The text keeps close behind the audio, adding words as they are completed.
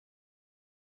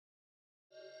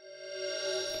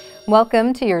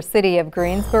Welcome to your City of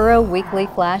Greensboro Weekly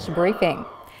Flash Briefing.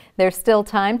 There's still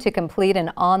time to complete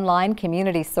an online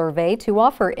community survey to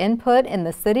offer input in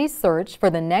the city's search for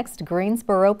the next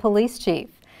Greensboro police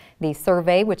chief. The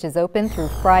survey, which is open through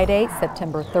Friday,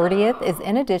 September 30th, is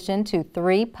in addition to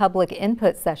 3 public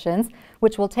input sessions,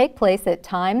 which will take place at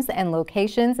times and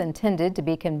locations intended to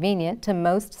be convenient to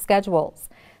most schedules.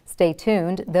 Stay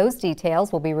tuned. Those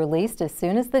details will be released as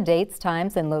soon as the dates,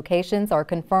 times, and locations are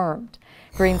confirmed.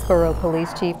 Greensboro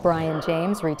Police Chief Brian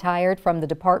James retired from the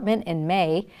department in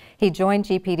May. He joined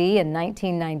GPD in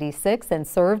 1996 and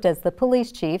served as the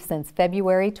police chief since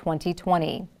February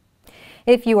 2020.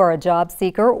 If you are a job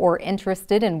seeker or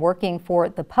interested in working for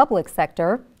the public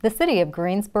sector, the City of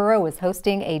Greensboro is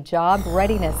hosting a job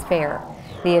readiness fair.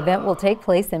 The event will take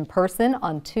place in person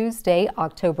on Tuesday,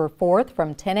 October 4th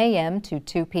from 10 a.m. to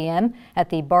 2 p.m. at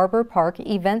the Barber Park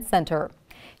Event Center.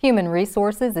 Human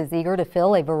Resources is eager to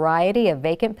fill a variety of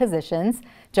vacant positions.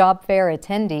 Job fair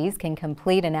attendees can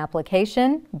complete an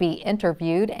application, be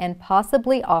interviewed, and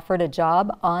possibly offered a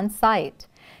job on site.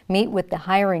 Meet with the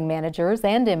hiring managers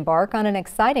and embark on an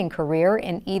exciting career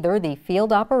in either the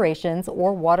field operations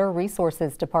or water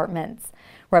resources departments.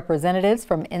 Representatives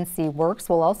from NC Works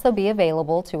will also be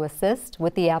available to assist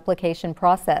with the application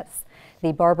process.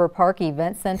 The Barber Park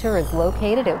Event Center is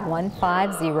located at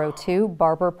 1502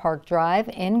 Barber Park Drive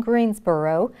in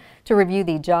Greensboro. To review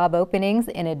the job openings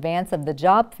in advance of the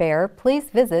job fair, please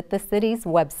visit the city's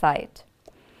website.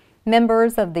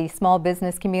 Members of the small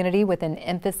business community with an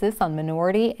emphasis on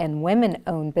minority and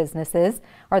women-owned businesses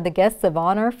are the guests of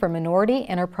honor for Minority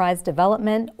Enterprise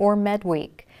Development, or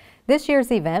MedWeek. This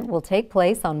year's event will take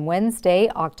place on Wednesday,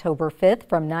 October 5th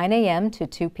from 9 a.m. to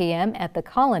 2 p.m. at the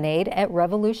Colonnade at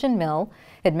Revolution Mill.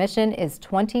 Admission is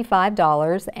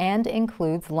 $25 and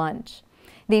includes lunch.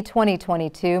 The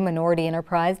 2022 Minority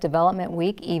Enterprise Development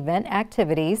Week event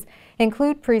activities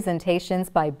include presentations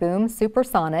by Boom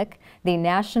Supersonic, the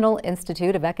National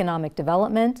Institute of Economic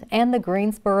Development, and the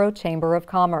Greensboro Chamber of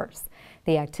Commerce.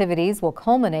 The activities will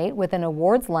culminate with an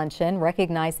awards luncheon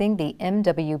recognizing the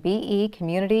MWBE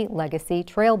Community Legacy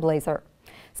Trailblazer.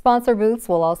 Sponsor booths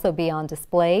will also be on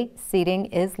display. Seating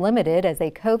is limited as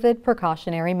a COVID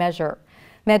precautionary measure.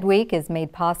 MedWeek is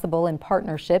made possible in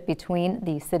partnership between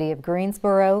the City of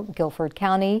Greensboro, Guilford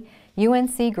County,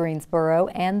 UNC Greensboro,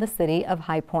 and the City of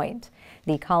High Point.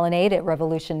 The Colonnade at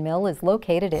Revolution Mill is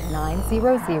located at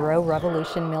 900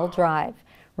 Revolution Mill Drive.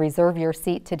 Reserve your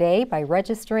seat today by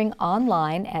registering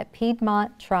online at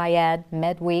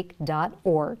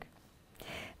PiedmontTriadMedWeek.org.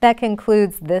 That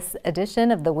concludes this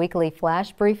edition of the Weekly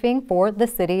Flash Briefing for the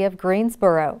City of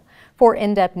Greensboro. For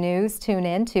in-depth news, tune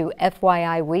in to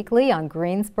FYI Weekly on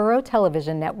Greensboro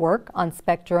Television Network on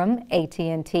Spectrum,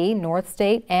 AT&T, North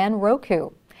State, and Roku.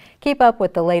 Keep up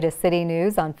with the latest city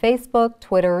news on Facebook,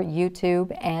 Twitter,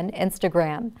 YouTube, and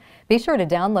Instagram. Be sure to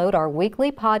download our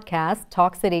weekly podcast,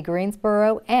 Talk City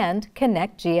Greensboro, and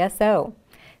Connect GSO.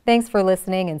 Thanks for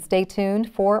listening and stay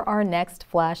tuned for our next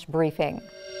Flash Briefing.